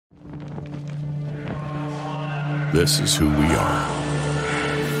This is who we are.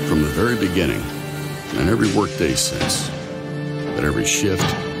 From the very beginning, and every workday since, at every shift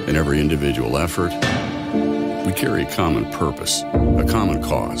and every individual effort, we carry a common purpose, a common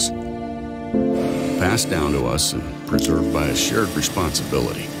cause, passed down to us and preserved by a shared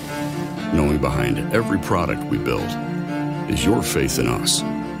responsibility, knowing behind every product we build is your faith in us.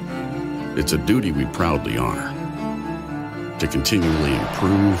 It's a duty we proudly honor, to continually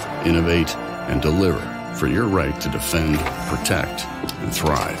improve, innovate, and deliver for your right to defend, protect, and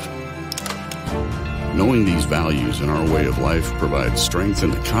thrive. Knowing these values in our way of life provides strength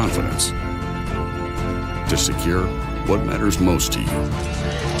and the confidence to secure what matters most to you.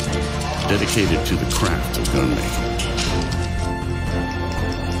 Dedicated to the craft of gun making.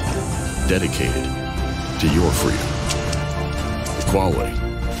 Dedicated to your freedom, equality,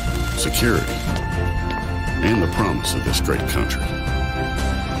 security, and the promise of this great country.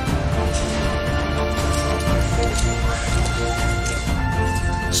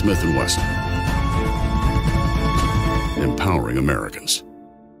 Smith & Wesson. Empowering Americans.